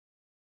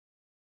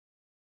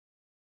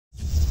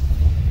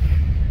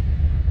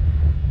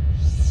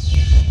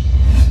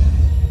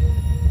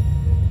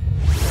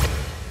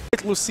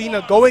with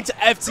Lucina going to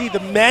FT, the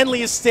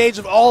manliest stage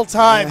of all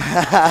time.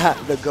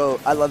 The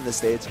GOAT. I love this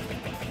stage.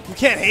 You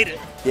can't hate it.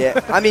 Yeah.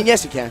 I mean,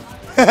 yes, you can.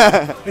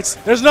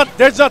 There's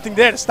nothing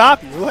there to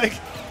stop you. Like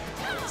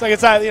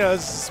it's not, you know.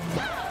 It's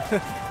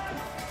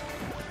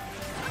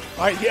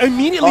all right,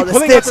 immediately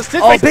pulling out the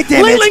stick. Oh, big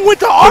damage. LingLing with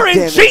the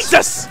orange.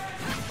 Jesus.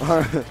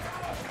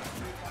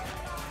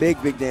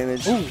 Big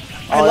damage. Ooh,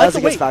 oh, that was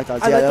a good stock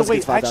dodge. I Yeah, like the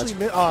weight. dodge.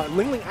 Actually,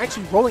 LingLing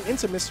actually rolling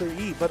into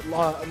Mr.E, but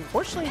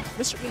unfortunately,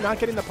 Mr.E not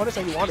getting the punish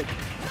that he wanted.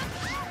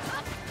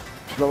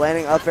 The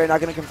landing up there, not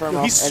going to confirm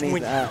off any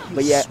of that.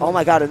 But yeah, swinging. Oh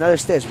my god, another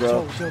stitch,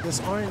 bro. Yo, this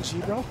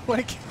RNG, bro.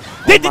 Like,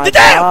 oh my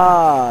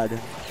god.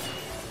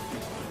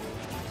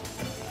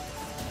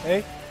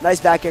 Hey. Nice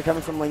back air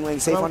coming from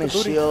LingLing. Safe on his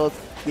shield.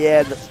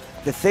 Yeah,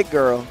 the thick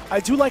girl. I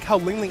do like how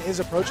LingLing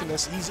is approaching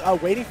this. He's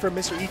waiting for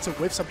Mr.E to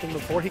whiff something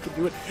before he can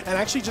do it, and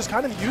actually just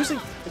kind of using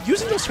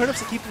those turnips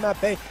to keep him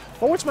at bay.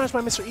 Forward smash by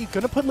Mr.E,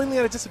 gonna put LingLing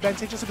at a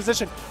disadvantageous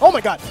position. Oh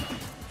my god.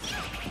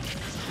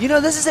 You know,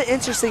 this is an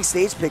interesting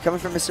stage pick coming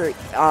from Mr.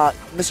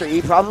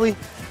 E, probably.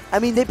 I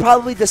mean, they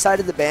probably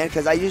decided to ban,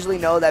 because I usually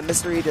know that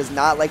Mr. E does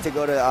not like to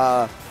go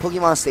to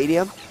Pokemon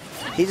Stadium.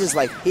 He just,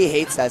 like, he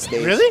hates that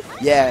stage. Really?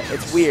 Yeah,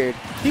 it's weird.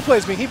 He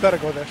plays me. He better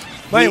go there.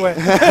 But anyway.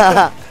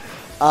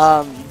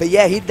 But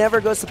yeah, he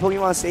never goes to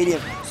Pokemon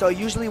Stadium. So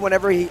usually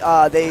whenever he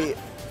plays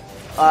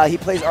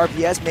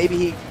RPS, maybe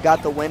he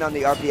got the win on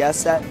the RPS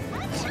set.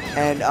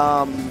 And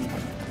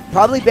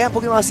probably banned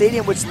Pokemon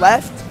Stadium, which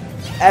left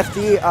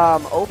FD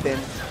open.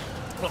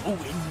 Oh,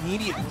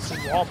 immediate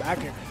wall back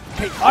here.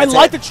 Okay, I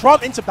like the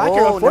trump into back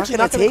here. Unfortunately,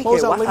 not going to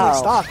close out LingLing's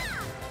stock.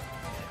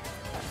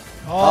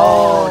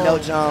 Oh, no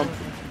jump.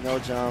 No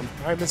jump.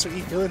 All right, Mr.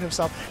 E feeling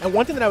himself. And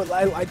one thing that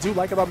I do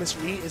like about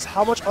Mr. E is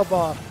how much of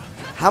a...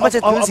 How much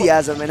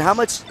enthusiasm and how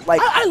much,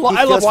 like, I he love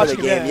feels watching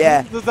for the game.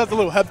 Yeah. That's a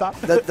little head bop.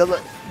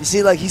 You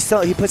see, like,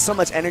 he puts so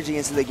much energy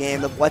into the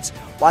game.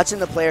 Watching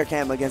the player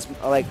cam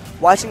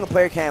watching the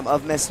player cam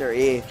of Mr.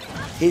 E,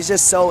 he's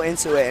just so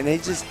into it, and he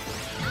just...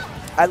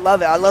 I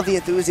love it. I love the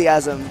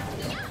enthusiasm.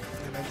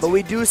 But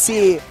we do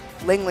see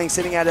LingLing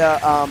sitting at a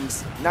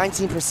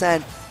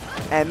 19%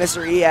 and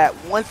Mr. E at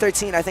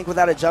 113, I think,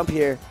 without a jump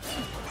here.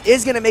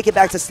 Is going to make it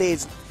back to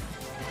stage.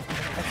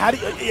 And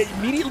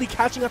immediately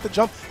catching up the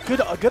jump. Good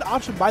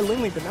option by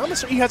LingLing. But now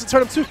Mr. E has to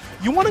turn him too.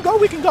 You want to go?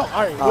 We can go.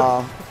 All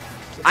right.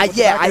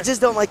 I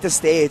just don't like the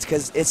stage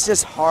because it's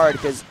just hard.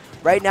 Because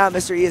right now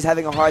Mr. E is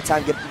having a hard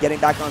time getting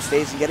back on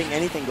stage and getting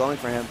anything going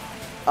for him.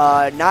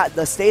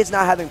 The stage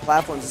not having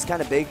platforms is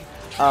kind of big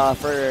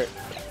for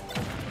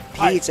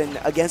Peach and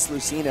against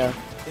Lucina.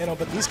 You know,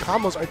 but these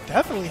combos are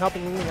definitely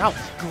helping LingLing out.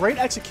 Great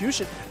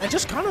execution and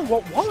just kind of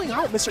walling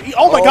out Mr. E.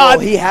 Oh my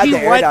God! He had the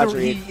air dodge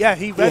read. He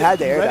had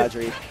the air dodge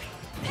read.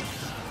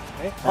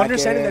 Okay.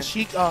 Understanding that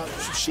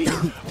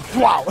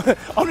wow.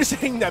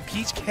 Understanding that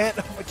Peach can't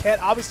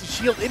obviously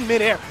shield in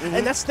midair,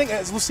 and that's the thing.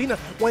 As Lucina,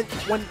 when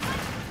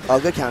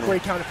good counter.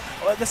 Great counter.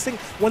 This thing,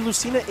 when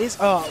Lucina is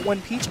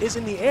when Peach is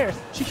in the air,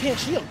 she can't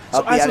shield.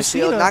 So as Lucina,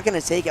 shield, not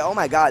gonna take it. Oh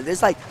my God! There's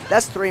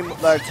that's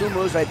two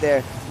moves right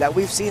there that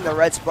we've seen the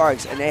red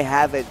sparks, and they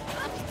haven't.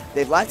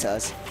 They've lied to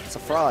us. It's a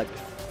fraud.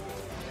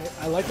 Okay,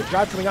 I like the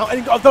drive coming out,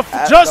 and the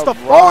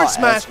forward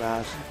smash.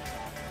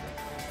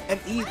 And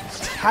E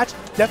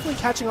definitely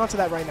catching on to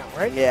that right now,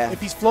 right? Yeah.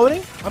 If he's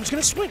floating, I'm just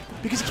gonna swing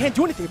because he can't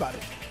do anything about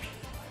it.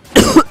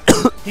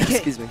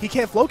 He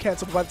can't flow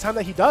cancel. But by the time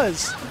that he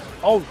does,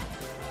 the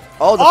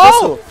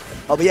pistol.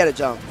 Oh, but he had a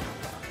jump.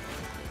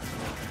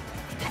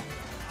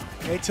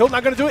 Okay, tilt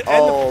not gonna do it.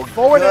 And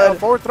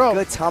forward throw.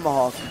 Good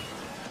tomahawk.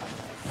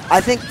 I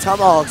think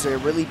tomahawks are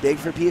really big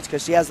for Peach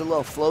because she has a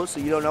little float,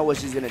 so you don't know what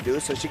she's gonna do.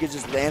 So she could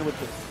just land with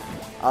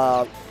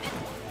the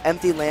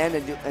empty land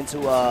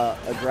into a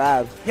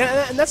grab.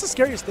 Yeah, and that's the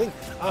scariest thing.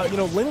 You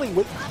know,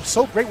 LingLing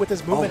so great with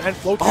his movement and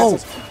flow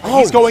cancels.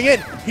 He's going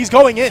in. He's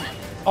going in.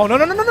 Oh no!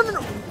 That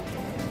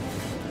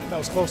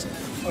was close.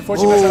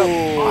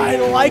 Unfortunately, I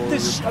like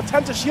this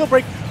attempt to shield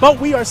break, but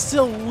we are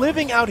still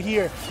living out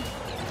here.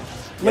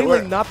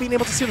 LingLing not being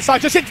able to see the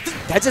side.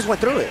 That just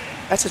went through it.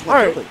 That just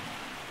went through it.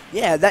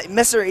 Yeah, that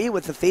Mr. E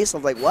with the face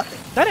of like, what?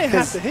 That didn't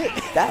have to hit.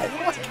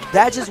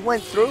 That just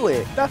went through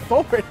it. That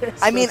forward air.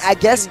 I mean, I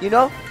guess, you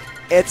know,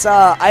 it's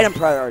item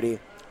priority.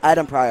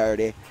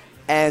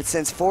 And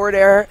since forward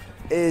air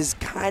is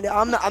kind of,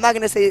 I'm not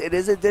going to say it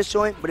is a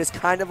disjoint, but it's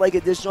kind of like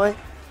a disjoint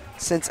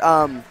since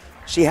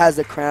she has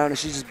the crown and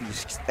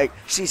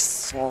she's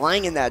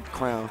slanging that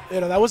crown.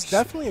 You know, that was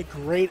definitely a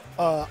great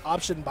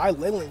option by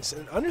LingLing,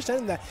 and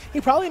understanding that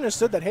he probably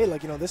understood that, hey,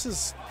 like, you know, this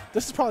is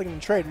probably going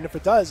to trade, and if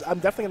it does, I'm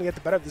definitely going to get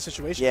the better of the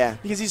situation. Yeah.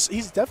 Because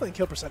he's definitely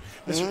kill percent.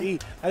 Mr. E,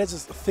 that is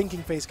his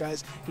thinking face,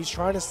 guys. He's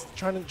trying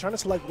to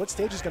select what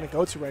stage he's going to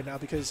go to right now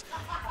because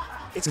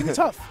it's going to be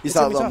tough. You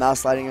saw a little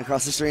mouse sliding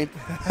across the screen.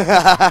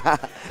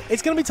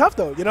 It's going to be tough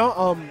though, you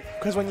know,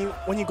 because when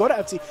you go to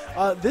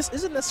FT, this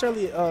isn't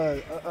necessarily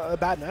a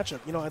bad matchup.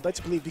 You know, I'd like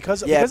to believe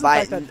because of the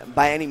fact that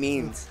by any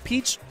means,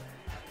 Peach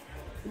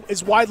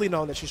is widely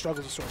known that she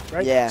struggles with Sword,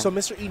 right? Yeah. So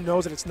Mr. E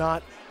knows that it's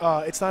not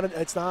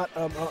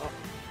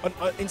an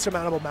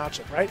insurmountable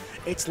matchup, right?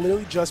 It's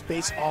literally just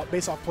based off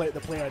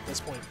the player at this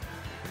point.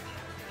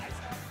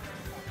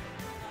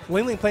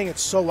 LingLing playing it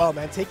so well,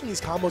 man. Taking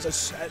these combos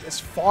as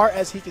far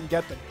as he can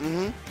get them.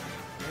 Mm-hmm.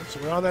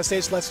 So we're on that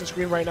stage lesson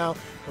screen right now.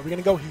 Where we're going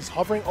to go? He's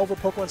hovering over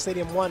Pokemon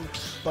Stadium 1,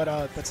 but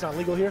that's not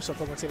legal here, so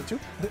Pokemon Stadium 2.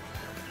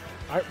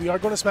 All right, we are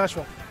going to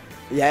Smashville.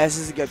 Yeah, this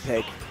is a good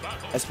pick,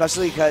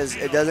 especially because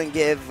it doesn't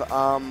give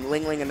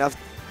LingLing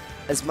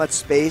as much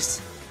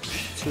space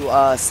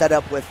to set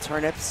up with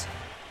turnips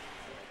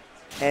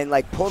and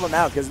like pull them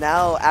out. Because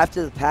now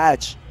after the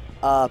patch,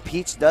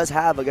 Peach does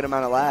have a good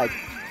amount of lag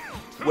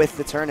with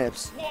the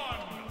turnips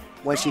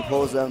when she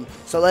pulls them.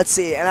 So let's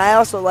see. And I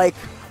also like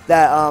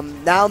that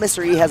now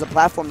Mr. E has a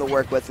platform to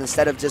work with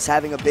instead of just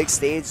having a big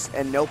stage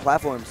and no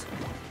platforms.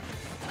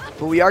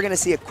 But we are going to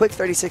see a quick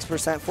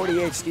 36%,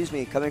 48, excuse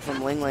me, coming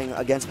from LingLing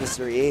against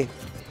Mr. E.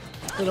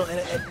 You know,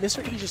 and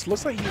Mr. E just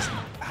looks like he's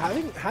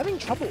having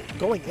trouble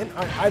going in.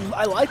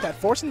 I like that,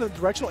 forcing the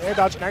directional air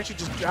dodge and actually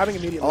just grabbing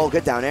immediately. Oh,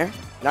 good down air.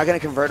 Not going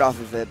to convert off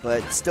of it,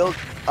 but still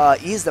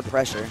ease the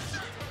pressure.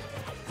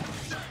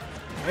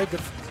 Okay, good.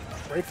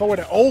 Straight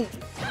forward. Oh!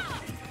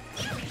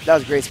 That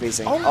was great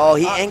spacing. Oh,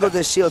 he angled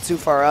his shield too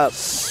far up.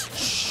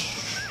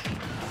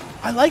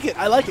 I like it.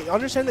 I like it.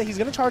 Understand that he's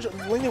going to charge.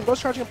 LingLing goes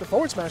charging up the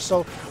forward smash,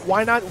 so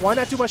why not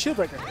do my shield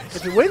breaker?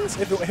 If it wins,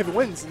 if it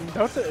wins, and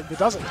if it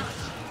doesn't.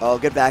 Oh,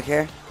 good back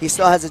air. He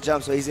still has a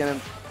jump, so he's going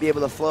to be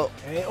able to float.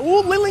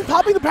 Oh, LingLing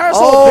popping the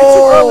parasol oh, a bit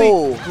too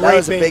early.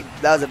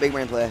 That was a big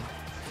brain play.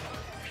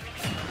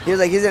 He was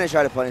like, he's going to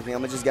try to punish me. I'm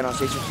going to just get on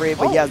stage for free,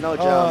 but he has no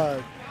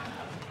jump.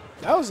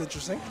 That was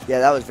interesting. Yeah,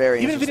 that was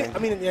very interesting.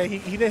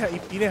 interesting. He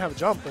didn't have a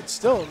jump, but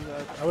still,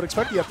 I would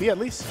expect the up B at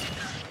least.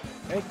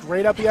 Okay,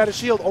 great up B out of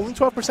shield. Only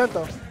 12%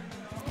 though.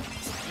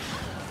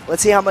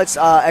 Let's see how much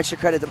extra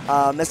credit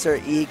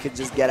Mr. E could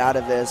just get out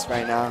of this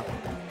right now.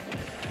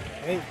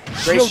 Hey,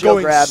 great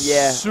shield grab,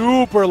 yeah.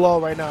 Super low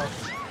right now.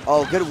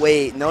 Oh, good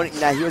weight. No,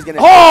 nah, he was gonna.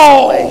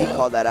 Oh! He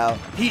called that out.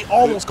 He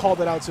almost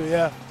called it out too.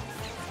 Yeah.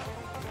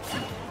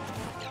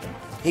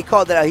 He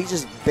called it out. He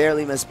just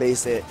barely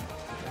misspaced it.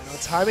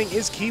 Timing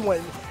is key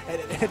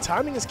and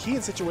timing is key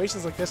in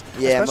situations like this.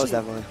 Yeah, most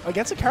definitely.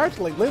 Against a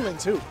character like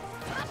LingLing too.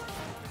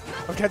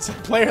 Against a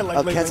player like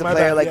LingLing. Against a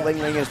player like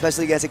LingLing,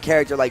 especially against a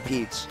character like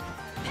Peach.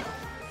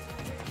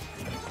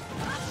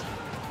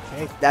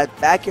 Okay. That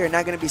back air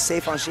not going to be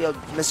safe on shield.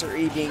 Mr.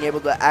 E being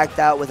able to act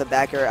out with a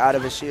back air out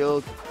of his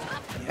shield.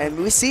 And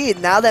we see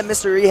now that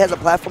Mr. E has a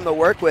platform to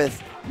work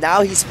with,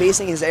 now he's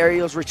spacing his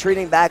aerials,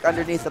 retreating back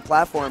underneath the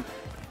platform,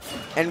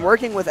 and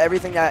working with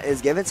everything that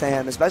is given to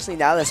him, especially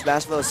now that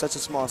Smashville is such a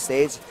small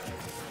stage.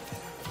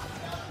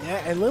 Yeah,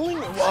 and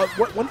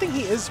LingLing, one thing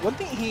he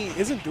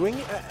isn't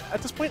doing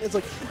at this point is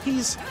like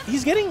he's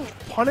getting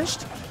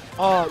punished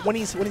when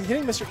he's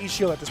hitting Mr. E's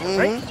shield at this point,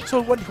 right?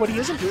 So what he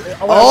isn't doing.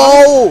 What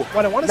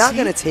I want to see, not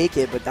gonna take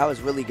it, but that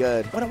was really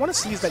good. What I want to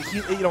see is that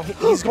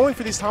he's going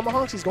for these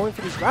tomahawks, he's going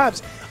for these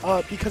grabs,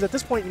 because at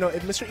this point,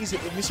 if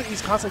Mr.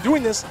 E's constantly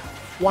doing this,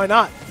 why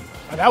not?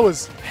 That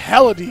was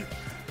hella deep.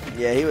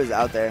 Yeah, he was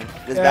out there.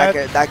 This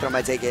back throw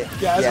might take it.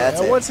 Yeah,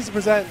 that's it.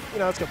 160%.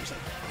 That's good percent.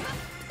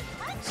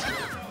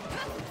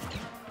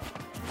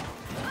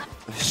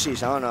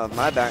 Sheesh, I don't know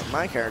if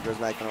my character's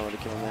not going to want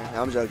to kill him there.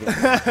 No, I'm joking.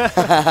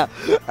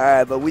 All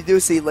right, but we do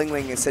see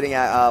LingLing is sitting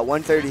at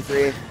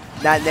 133.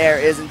 That Nair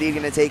is indeed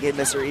going to take it.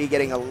 Mr. E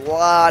getting a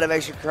lot of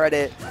extra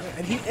credit.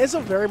 And he is a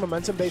very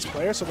momentum-based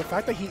player, so the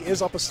fact that he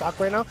is up a stock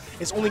right now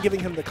is only giving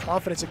him the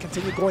confidence to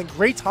continue going.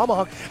 Great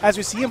tomahawk as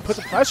we see him put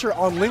the pressure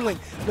on LingLing.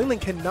 LingLing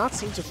cannot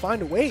seem to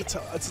find a way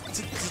to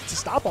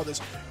stop all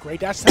this. Great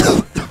dash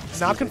attack,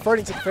 not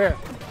converting to fair.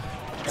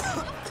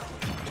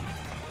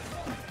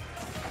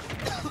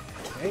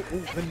 Okay,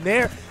 the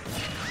Nair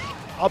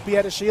up he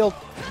had a shield.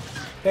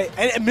 Okay,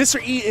 and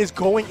Mr. E is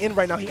going in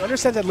right now. He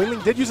understands that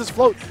LingLing did use his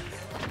float.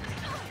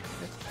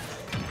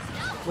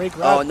 Great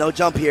grab. Oh, no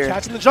jump here.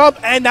 Catching the jump,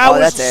 and that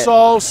was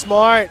so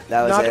smart.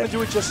 That was not going to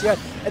do it just yet.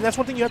 And that's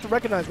one thing you have to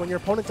recognize when your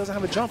opponent doesn't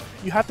have a jump.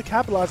 You have to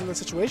capitalize on the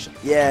situation.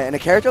 Yeah, and a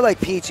character like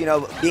Peach,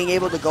 being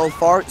able to go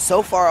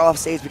so far off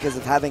stage because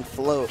of having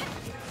float.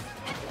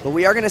 But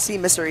we are going to see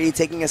Mr. E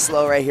taking it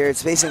slow right here.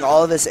 It's facing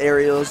all of his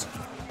aerials.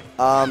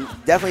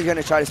 Definitely going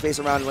to try to space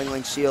around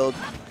LingLing's shield.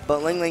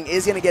 But LingLing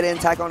is going to get in,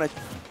 tack on a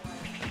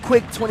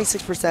quick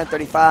 26%,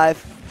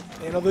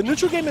 35. The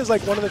neutral game is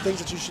like one of the things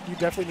that you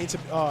definitely need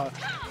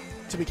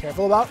to be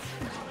careful about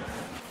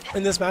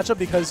in this matchup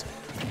because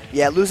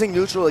losing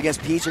neutral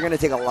against Peach, you're going to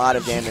take a lot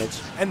of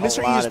damage. And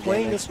Mr. E is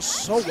playing this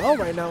so well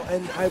right now,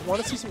 and I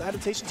want to see some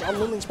adaptations on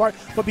LingLing's part,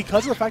 but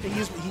because of the fact that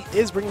he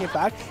is bringing it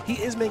back,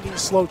 he is making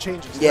slow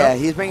changes. Yeah,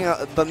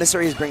 but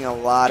Mr. E is bringing a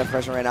lot of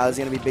pressure right now. There's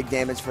going to be big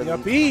damage for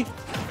them. B.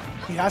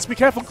 He has to be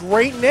careful.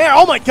 Great Nair.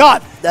 Oh my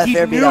God. That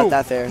fair beat out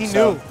that fair. He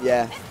knew.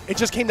 Yeah. It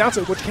just came down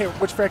to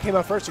which fair came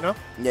out first,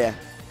 Yeah.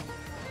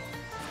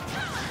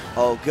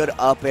 Oh, good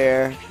up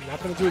air.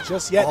 Not going to do it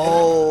just yet.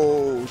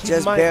 Oh,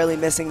 just barely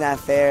missing that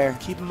fair.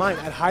 Keep in mind,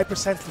 at high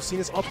percent,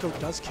 Lucina's up tilt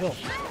does kill.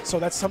 So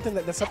that's something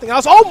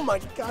else. Oh my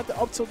God, the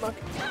up tilt not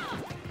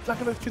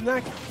going to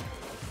connect.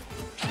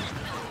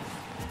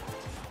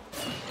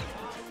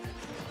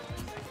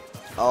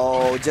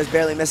 Oh, just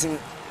barely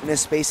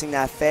misspacing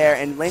that fair,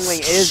 and LingLing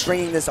is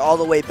bringing this all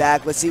the way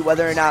back. Let's see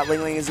whether or not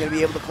LingLing is going to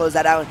be able to close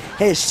that out.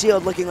 His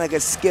shield looking like a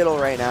Skittle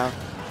right now.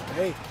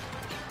 Hey,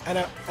 and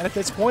at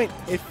this point,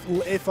 if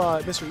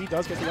Mr. E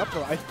does get the up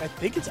throw, I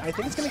think it's going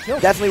to kill.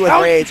 Definitely with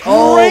rage.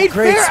 Oh, great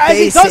fair, spacing. as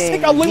he does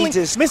take a LingLing. He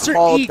just Mr.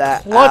 called E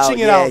that clutching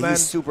it out, man. He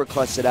super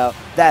clutched it out.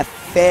 That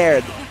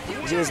fair,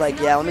 he was like,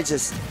 yeah, let me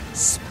just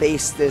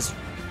space this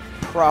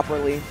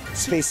properly.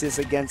 Space this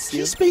against you.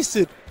 He spaced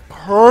it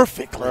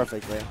perfectly.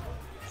 Perfectly.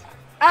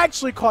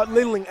 Actually caught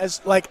LingLing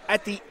as like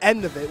at the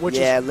end of it, which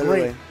is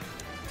literally. great.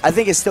 I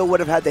think it still would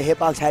have had the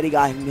hitbox had he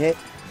gotten hit,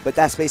 but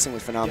that spacing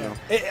was phenomenal.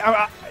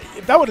 Yeah.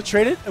 If that would have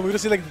traded, and we would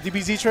have seen like the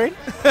DBZ trade.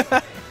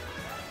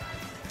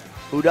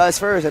 Who does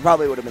first? It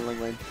probably would have been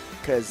LingLing.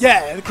 Because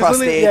cross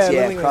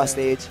stage, cross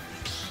stage.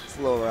 It's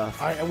a little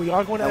rough. All right, and we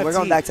are going to FD. We're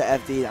going back to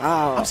FD.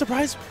 Oh. I'm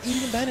surprised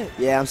Eden Bennett.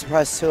 Yeah, I'm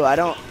surprised too. I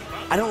don't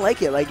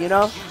like it. Like, you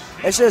know,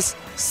 it's just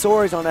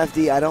swords on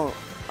FD. I don't,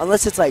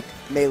 unless it's like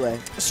melee.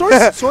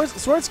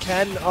 Swords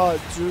can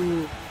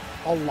do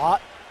a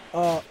lot.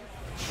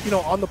 You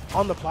know, on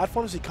the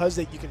platforms because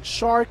you can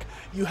shark.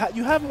 You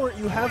have more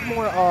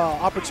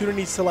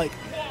opportunities to like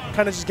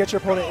kind of just get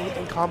your opponent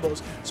in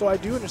combos. So I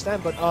do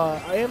understand, but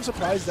I am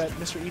surprised that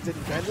Mr. E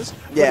didn't ban this.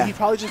 Yeah, but he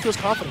probably just feels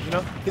confident. You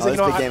know, he's like,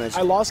 you know,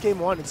 I lost game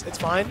 1. It's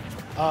fine.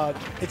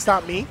 It's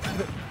not me.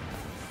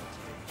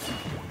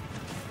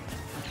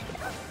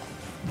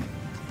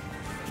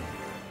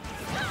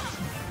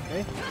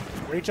 Okay,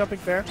 great jumping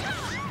fair.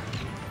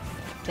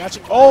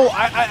 Catching. Oh,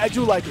 I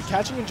do like it.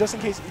 Catching him just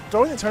in case.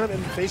 Throwing the turnip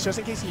in the face just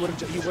in case he would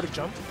have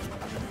jumped.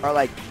 Or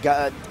like,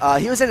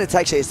 he was in a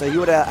tech chase, so he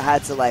would have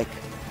had to like,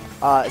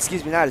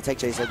 excuse me, not a tech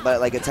chase,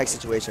 but like a tech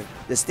situation.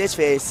 The Stitch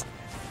face.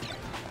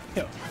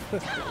 Yo,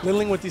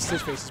 LingLing with these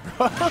Stitch faces,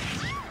 bro.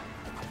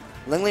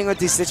 LingLing with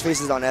these Stitch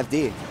faces on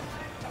FD.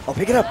 Oh,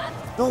 pick it up.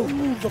 No,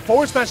 the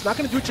forward smash not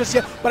going to do it just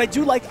yet, but I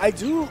do like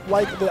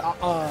the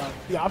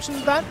option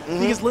of that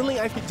because LingLing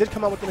actually did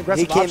come out with an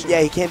aggressive option.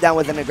 Yeah, he came down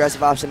with an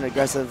aggressive option, an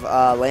aggressive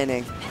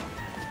landing,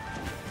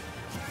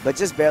 but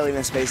just barely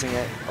misspacing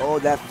it. Oh,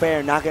 that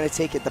fair not going to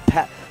take it. The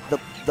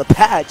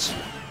patch.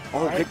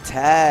 Oh, right. Good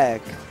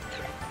tag.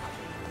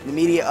 The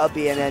immediate up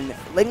B, and then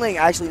LingLing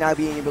actually not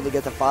being able to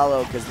get the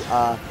follow because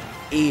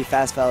E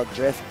fast fell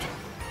drift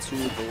to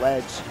the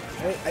ledge.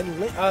 And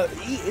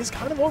E is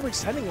kind of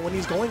overextending when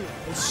he's going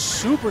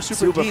super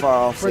deep far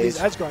off for stage. These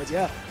edge guards.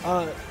 Yeah,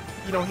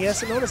 you know, he has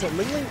to notice that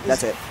LingLing is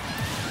That's it.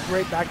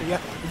 Great backer.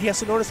 Yeah, he has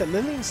to notice that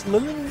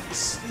LingLing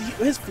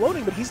is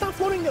floating, but he's not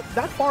floating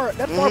that far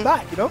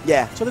back. You know.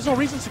 Yeah. So there's no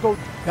reason to go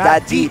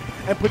that deep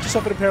and put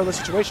yourself in a perilous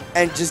situation.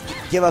 And just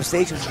give up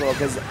stage control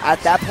because at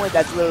that point,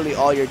 that's literally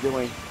all you're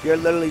doing. You're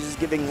literally just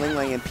giving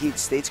LingLing and Pete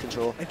stage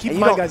control. And keep in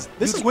mind, guys,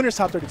 this is winner's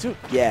top 32.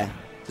 Yeah.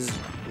 This is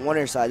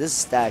winner side. This is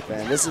stacked,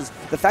 man. This is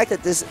the fact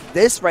that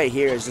this right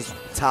here is just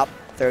top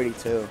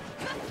 32,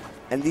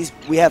 and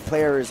we have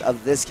players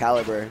of this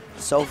caliber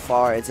so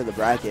far into the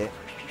bracket.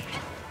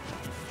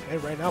 Hey,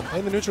 right now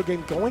playing the neutral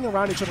game, going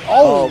around each other.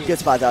 Oh, good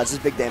spot dodge. This is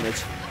big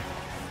damage.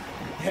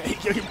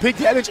 Yeah, big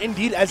damage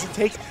indeed as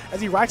he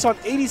racks on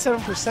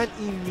 87%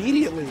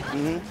 immediately.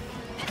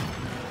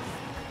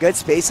 Good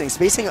spacing.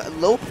 Spacing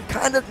low,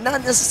 kind of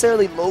not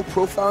necessarily low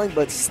profiling,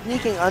 but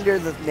sneaking under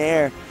the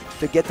nair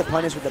to get the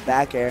punish with the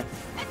back air.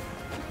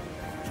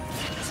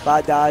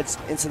 Spot dodge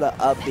into the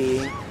up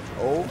B.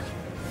 Oh.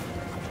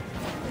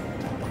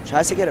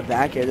 Tries to get a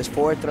back air. This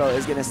forward throw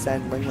is going to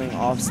send LingLing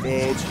off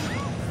stage.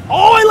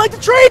 Oh, I like the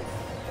trade!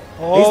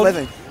 Oh. He's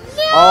living.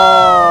 No!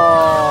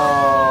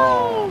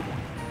 Oh!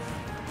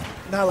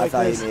 Not like I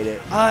thought this. he made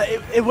it.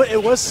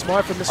 It was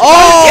smart from Mr.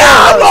 Oh!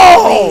 Yeah, that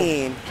was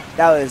clean.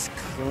 That was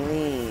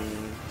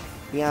clean.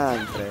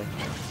 Beyond fair.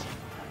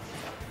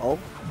 Oh.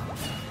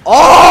 Oh!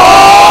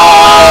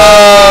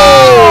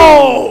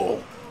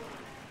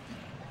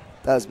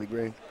 That was big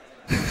brain.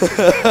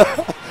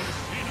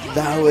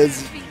 That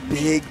was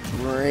big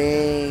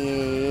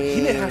brain.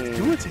 He didn't have to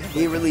do it to him.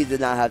 He really did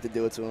not have to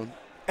do it to him.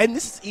 And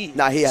this is E.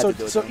 Nah, he had to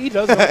do it to him. So E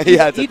does know,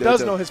 he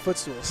does know his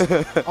footstools.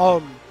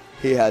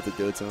 He had to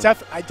do it to him.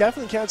 I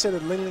definitely can't say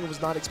that LingLing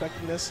was not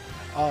expecting this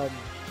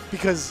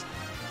because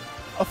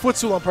a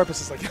footstool on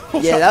purpose is like...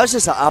 yeah, that was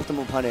just an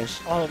optimal punish.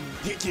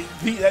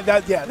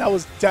 That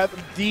was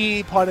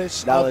the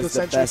punish that of was the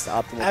century. Best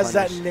optimal as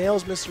punish. that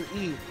nails Mr.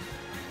 E.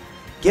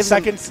 Gives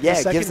him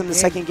the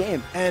second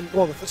game. And,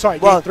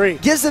 game 3.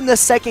 Gives him the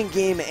second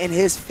game in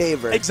his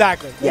favor.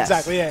 Exactly. Yes.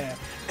 Exactly, yeah.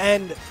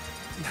 And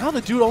now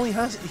the dude only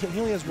has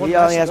one He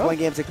only has one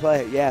game to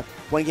play, yeah.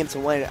 One game to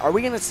win. Are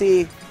we going to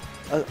see...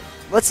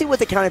 let's see what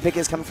the counter pick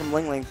is coming from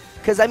LingLing.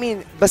 Because, I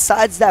mean,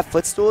 besides that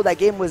footstool, that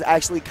game was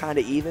actually kind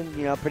of even,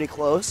 you know, pretty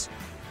close.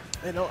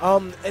 You know,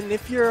 and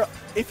if you're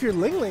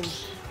LingLing,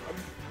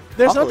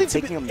 there's nothing to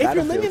be, if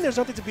you're LingLing, there's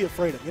nothing to be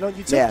afraid of. You know,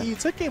 you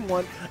took game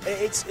 1.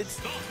 It's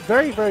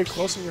very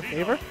close in your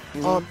favor.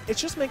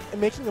 It's just making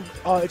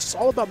it's just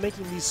all about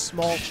making these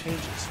small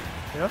changes.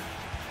 You know.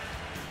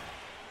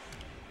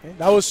 Okay.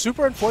 That was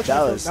super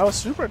unfortunate. That was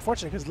super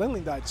unfortunate because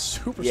LingLing died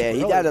super. Yeah,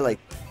 he died at like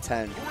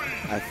 10,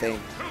 I think.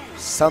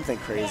 something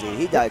crazy.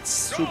 He died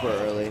super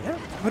early. Yeah,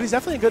 but he's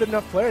definitely a good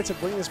enough player to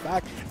bring this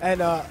back.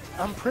 And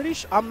I'm pretty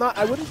sure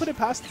I wouldn't put it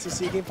past to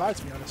see a game 5,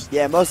 to be honest.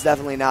 Yeah, most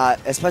definitely not.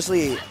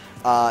 Especially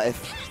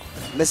if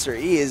Mr.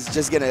 E is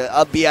just gonna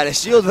up B out of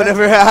shield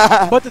whenever.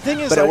 But the thing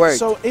is, like,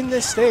 so in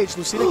this stage,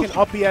 Lucina can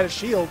up B out of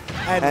shield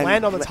and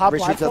land on the top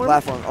retreat platform. To the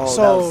platform.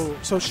 Oh,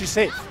 so she's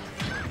safe.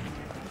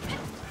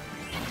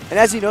 And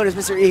as you notice,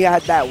 Mr. E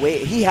had that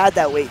weight. He had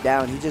that weight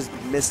down. He just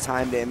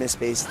mistimed it and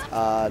misspaced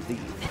the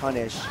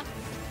punish.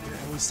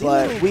 We see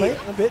him playing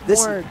a bit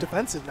more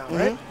defensive now,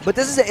 right? But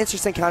this is an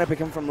interesting counter pick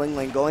from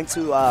LingLing going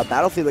to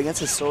Battlefield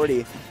against his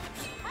Sortie.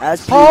 As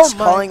Peach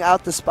calling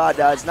out the spot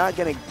dodge, not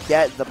going to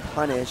get the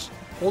punish.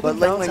 Holding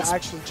down to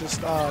actually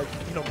just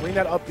bring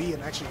that up B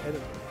and actually hit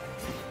it.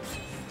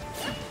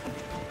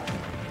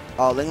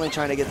 Oh, LingLing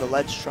trying to get the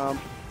ledge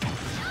trump.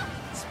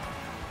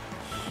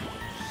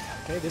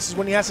 Okay, this is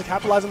when he has to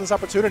capitalize on this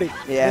opportunity.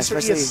 Yeah,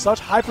 Mr. E is such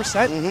high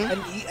percent,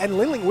 and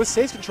LingLing with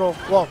stage control.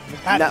 Well,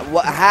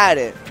 had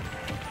it.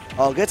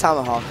 Oh, good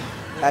tomahawk.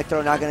 Back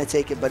throw not going to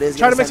take it, but is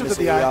going to send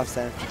Mr. E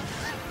offset.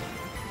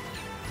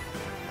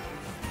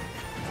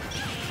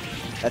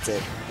 That's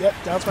it. Yep,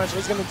 down smash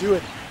is going to do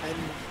it. And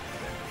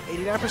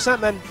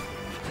 89%, man.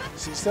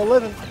 He's still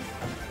living.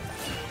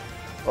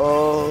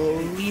 Oh.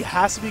 He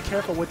has to be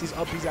careful with these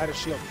up Bs out of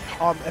shield.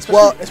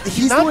 Especially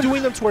he's not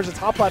doing them towards the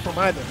top platform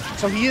either.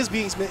 So he is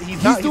being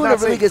he's doing a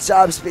really good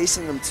job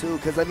spacing them too,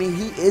 because I mean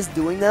he is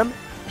doing them,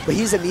 but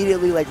he's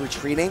immediately like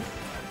retreating.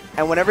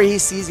 And whenever he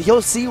sees,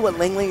 he'll see what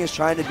LingLing is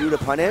trying to do to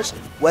punish,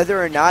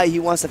 whether or not he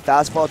wants to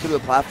fast fall through the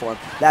platform.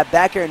 That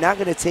back air not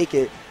going to take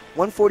it.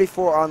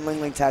 144 on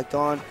LingLing tacked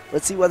on.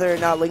 Let's see whether or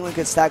not LingLing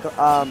can stack,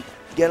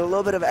 get a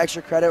little bit of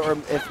extra credit, or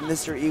if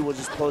Mr. E will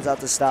just close out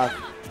the stock.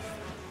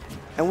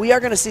 And we are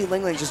going to see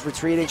LingLing just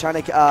retreating,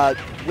 trying to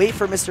wait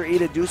for Mr. E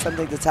to do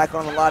something to tack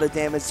on a lot of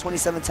damage.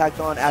 27 tacked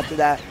on after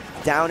that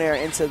down air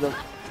into the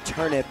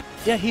turnip.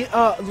 Yeah,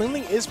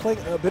 LingLing is playing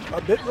a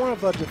bit more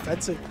of a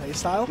defensive play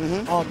style.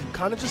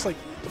 Kind of just like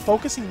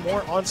focusing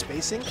more on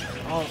spacing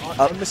on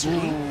Mr.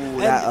 E.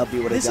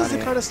 And this is the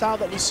kind of style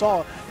that we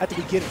saw at the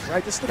beginning,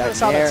 right? This is the kind of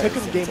style that took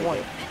him game 1.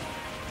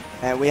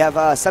 And we have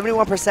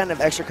 71%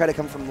 of extra credit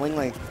coming from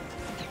LingLing.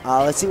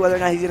 Let's see whether or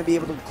not he's going to be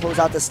able to close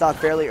out the stock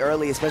fairly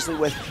early, especially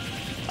with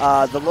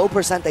the low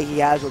percent that he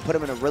has will put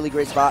him in a really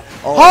great spot.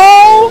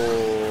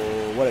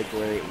 Oh, what a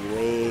great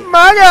weight.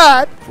 My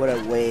God. What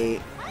a weight.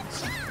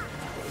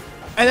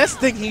 And that's the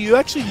thing, you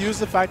actually use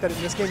the fact that in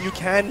this game you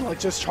can like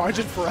just charge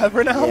it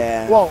forever now.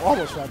 Yeah. Well,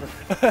 almost forever.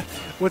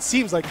 What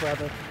seems like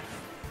forever.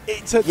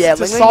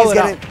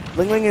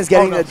 LingLing is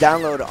getting the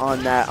download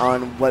on that,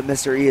 on what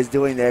Mr. E is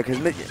doing there, because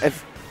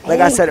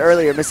like I said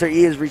earlier, Mr.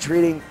 E is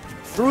retreating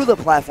through the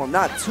platform,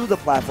 not to the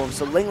platform.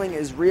 So LingLing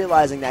is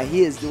realizing that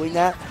he is doing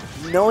that,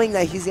 knowing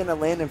that he's going to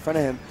land in front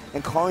of him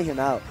and calling him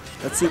out.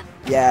 Let's see.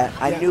 Yeah,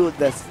 I knew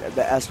the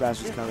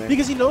S-Rash was coming.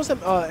 Because he knows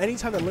that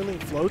anytime that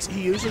LingLing floats,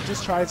 he usually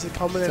just tries to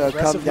come in and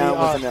aggressively come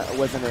down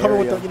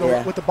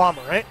with the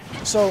bomber, right?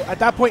 So at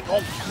that point,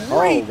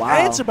 great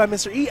answer by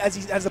Mr. E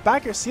as the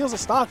backer seals the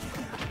stock.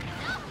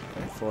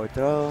 Forward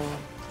throw.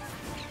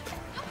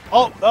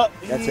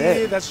 That's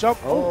it. That's jump.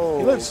 Oh,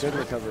 he lives. Good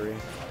recovery.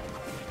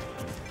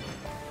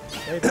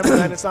 Hey,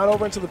 man, it's not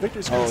over until the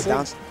victory screen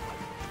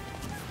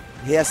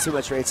He has too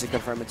much rates to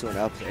confirm it to an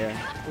up air.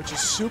 Which is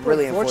super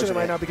really unfortunate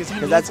right now because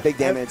that's big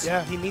damage.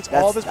 Yeah, he meets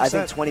all of his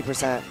percent. I think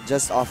 20%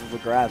 just off of a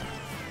grab.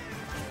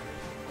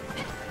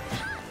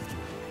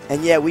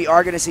 And yeah, we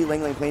are going to see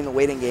LingLing playing the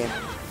waiting game.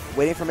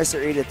 Waiting for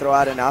Mr. E to throw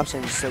out an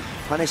option to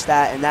punish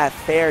that, and that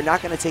fair,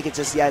 not going to take it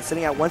just yet.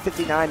 Sitting at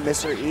 159,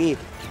 Mr. E.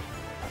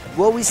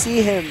 Will we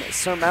see him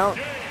surmount?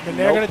 And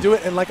they're going to do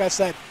it, and like I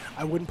said,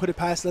 I wouldn't put it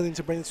past LingLing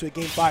to bring it to a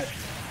game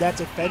 5. That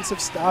defensive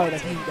style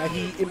that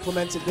he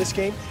implemented this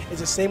game is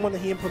the same one that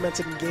he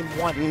implemented in game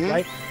 1,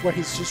 right? Where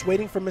he's just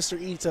waiting for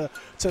Mr. E to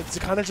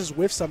kind of just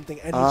whiff something,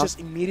 and he's just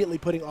immediately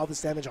putting all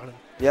this damage on him.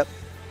 Yep.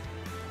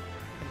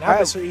 And now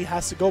Mr. E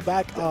has to go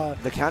back.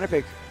 The counter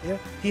pick. Yeah,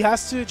 he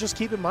has to just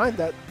keep in mind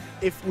that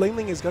if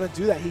LingLing is going to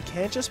do that, he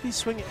can't just be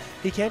swinging.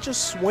 He can't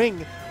just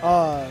swing.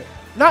 I'm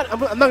not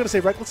going to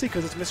say recklessly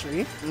because it's Mr.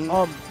 E.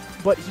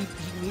 But he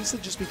needs to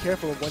just be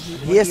careful of when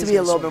he has to be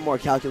a little bit more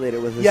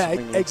calculated with his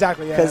swinging.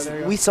 Exactly. Yeah, because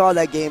we saw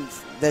that game,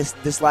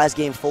 this last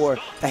game 4,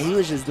 that he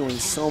was just doing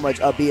so much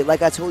up B.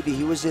 Like I told you,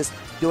 he was just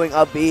doing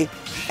up B.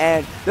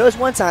 And there was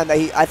one time that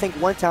I think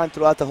one time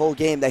throughout the whole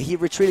game that he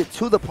retreated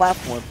to the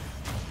platform.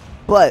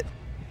 But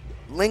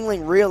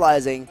LingLing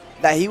realizing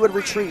that he would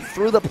retreat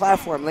through the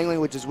platform,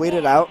 LingLing would just wait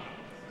it out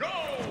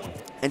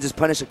and just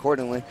punish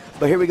accordingly.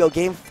 But here we go,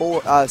 game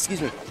 5.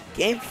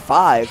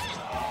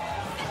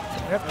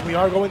 Yep, and we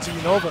are going to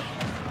Unova.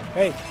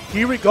 Hey,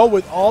 here we go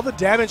with all the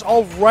damage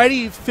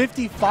already,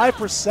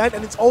 55%,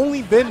 and it's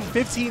only been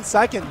 15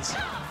 seconds.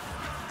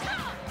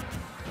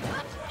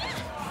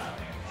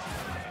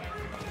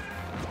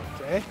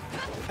 Okay,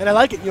 and I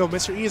like it.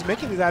 Mr. E is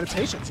making these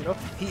adaptations.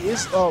 He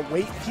is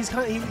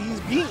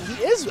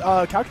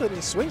calculating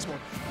his swings more.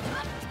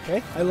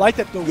 Okay, I like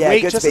that.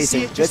 Good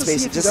spacing. Just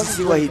to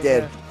see what he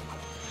did.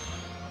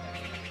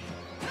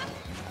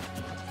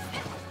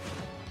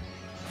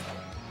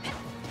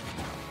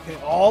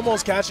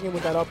 almost catching him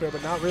with that up air,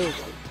 but not really.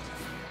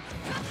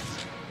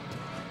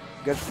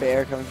 Good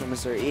fair coming from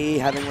Mr. E.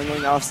 Having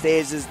LingLing off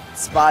stage is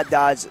spot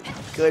dodge.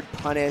 Good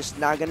punish.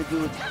 Not going to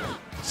do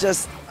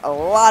just a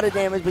lot of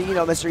damage, but you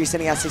know, Mr. E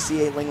sitting at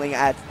 68, LingLing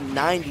at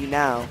 90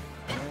 now.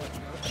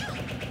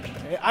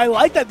 I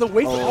like that. The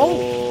wait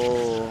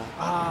for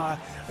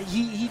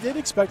he did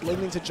expect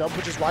LingLing to jump,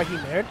 which is why he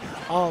nared.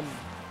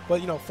 But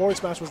you know, forward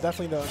smash was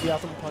definitely the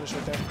ultimate punish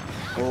right there.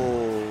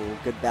 Oh,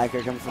 good back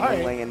air coming from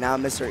LingLing, and now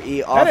Mr.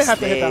 E off I didn't stage. have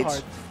to hit that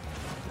hard.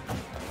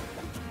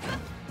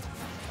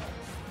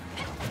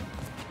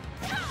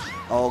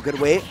 Oh, good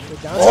weight.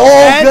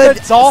 Oh, good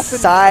dolphin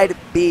side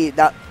B.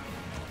 That,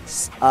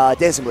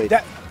 Dancing Blade.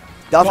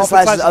 Dolphin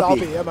slashes up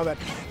B. Yeah, my bad.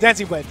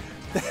 Dancing Blade.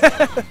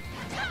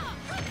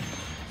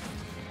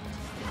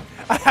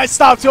 I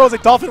stopped too. I was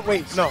like, Dolphin,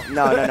 wait, no.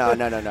 No.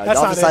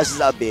 Dolphin slashes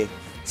up B.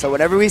 So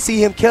whenever we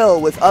see him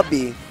kill with up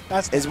B,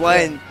 is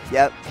when,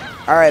 yep.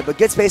 All right, but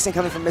good spacing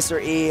coming from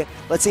Mr. E.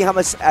 Let's see how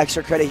much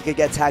extra credit he could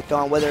get tacked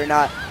on, whether or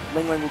not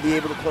LingLing will be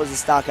able to close the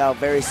stock out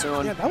very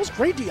soon. Yeah, that was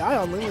great DI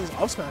on LingLing's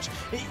up smash.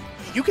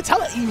 You could tell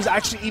that he was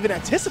actually even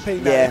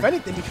anticipating that, if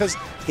anything, because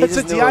it's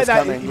a DI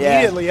that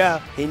immediately,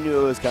 He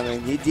knew it was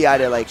coming. He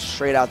DI'd it like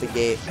straight out the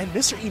gate. And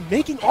Mr. E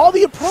making all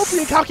the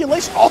appropriate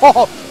calculations.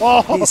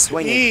 He's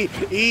swinging.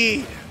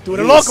 E, do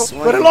it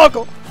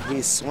local.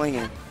 He's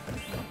swinging.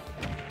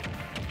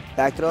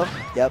 Back throw.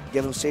 Yep,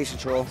 give him stage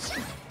control.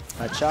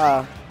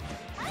 Acha.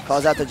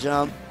 Calls out the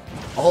jump.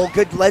 Oh,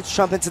 good ledge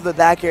jump into the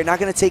back air. Not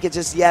going to take it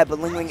just yet, but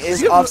LingLing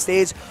is off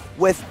stage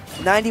with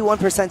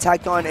 91%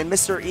 tacked on, and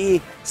Mr.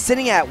 E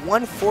sitting at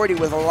 140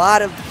 with a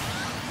lot of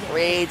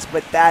rage,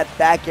 but that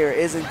back air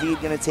is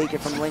indeed going to take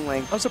it from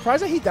LingLing. I'm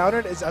surprised that he down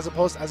aired as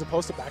opposed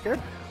to back air,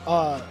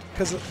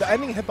 because the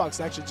ending hitbox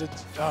actually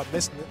just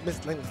missed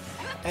LingLing.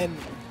 And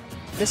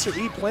Mr.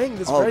 E playing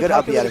this very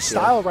calculated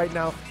style right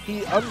now.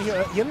 He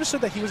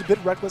understood that he was a bit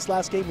reckless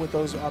last game with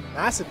those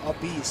massive up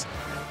Bs.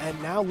 And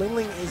now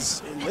LingLing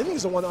is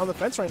the one on the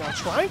fence right now,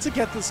 trying to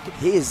get this.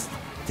 He is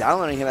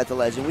downloading him at the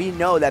ledge, and we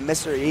know that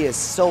Mr. E is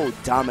so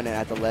dominant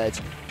at the ledge.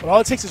 But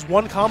all it takes is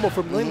one combo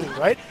from LingLing,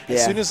 right?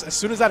 Yeah. As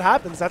soon as that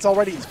happens, that's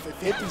already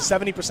 50,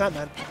 70%,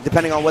 man.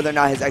 Depending on whether or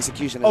not his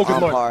execution is on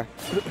par.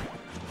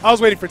 I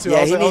was waiting for two.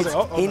 Yeah,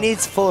 he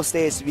needs full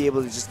stage to be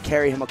able to just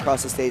carry him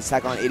across the stage,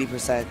 tack on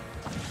 80%.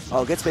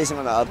 Oh, good spacing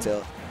on the up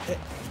tilt.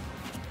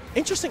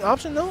 Interesting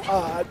option though.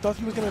 I thought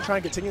he was going to try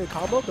and continue the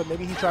combo, but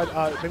maybe he tried.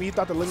 Maybe he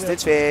thought the LingLing.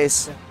 Stitch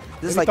face. Yeah.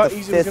 This is like the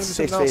 5th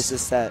stitch face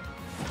this set.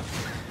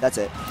 That's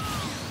it.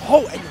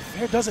 Oh, and the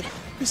fair does it.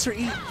 Mr.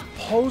 E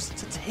posed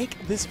to take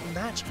this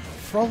match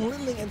from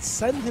LingLing and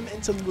send him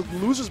into the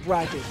losers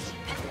bracket.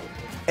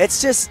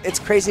 It's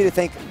crazy to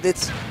think.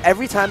 It's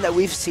every time that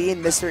we've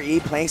seen Mr.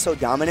 E playing so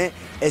dominant,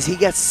 is he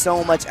gets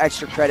so much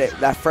extra credit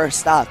that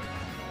first stock.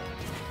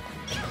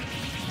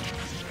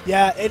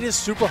 Yeah, it is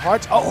super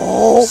hard.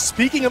 Oh,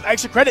 speaking of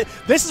extra credit,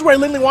 this is where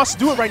LingLing wants to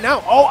do it right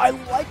now. Oh, I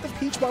like the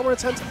Peach Bomber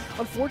attempt.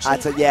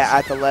 Unfortunately,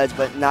 at the ledge,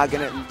 but not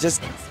gonna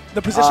just.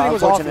 The positioning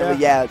was off.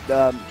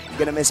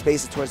 Gonna miss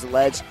space towards the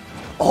ledge.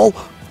 Oh,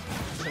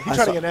 he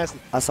tried to get nasty.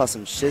 I saw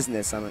some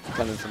shizness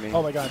coming from me.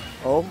 Oh my god.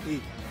 Oh,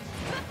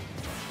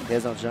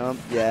 there's no jump.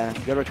 Yeah,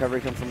 good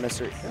recovery come from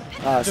Mr.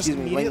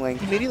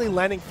 LingLing. Immediately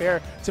landing fair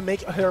to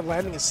make her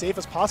landing as safe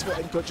as possible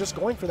and just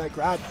going for that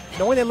grab,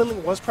 knowing that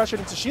LingLing was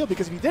pressured into shield,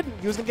 because if he didn't,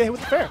 he was going to get hit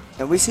with the fair.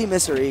 And we see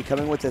Mr. E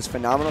coming with this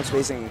phenomenal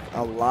spacing,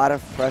 a lot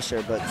of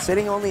pressure, but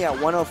sitting only at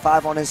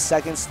 105 on his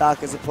second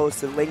stock as opposed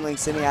to LingLing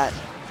sitting at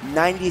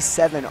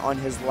 97 on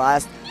his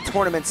last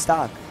tournament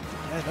stock.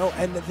 Yeah, no,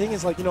 and the thing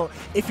is, like, you know,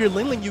 if you're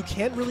LingLing, you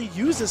can't really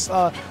use this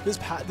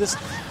this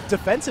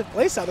defensive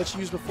playstyle that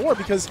you used before,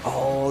 because that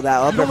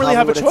you don't really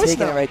have a choice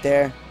now. It right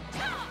there.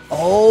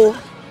 Oh,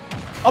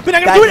 up and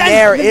I'm gonna do it.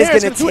 Nair is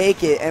gonna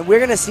take it, and we're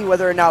gonna see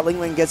whether or not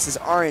LingLing gets his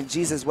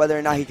RNGs, whether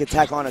or not he could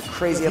tack on a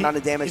crazy amount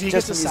of damage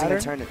just from using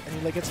a turn. And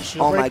he like gets a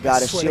shield break. Oh my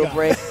god, a shield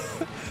break.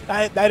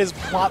 That is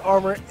plot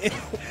armor.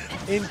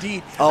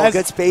 Indeed. Oh,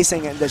 good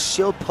spacing, and the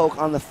shield poke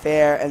on the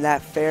fair, and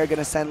that fair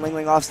gonna send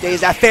LingLing off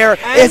stage. That fair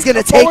is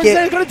gonna take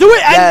it. Gonna do it.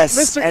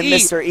 Yes, and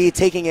Mr. E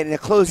taking it in a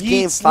close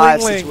game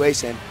 5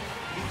 situation.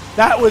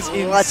 That was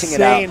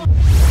insane.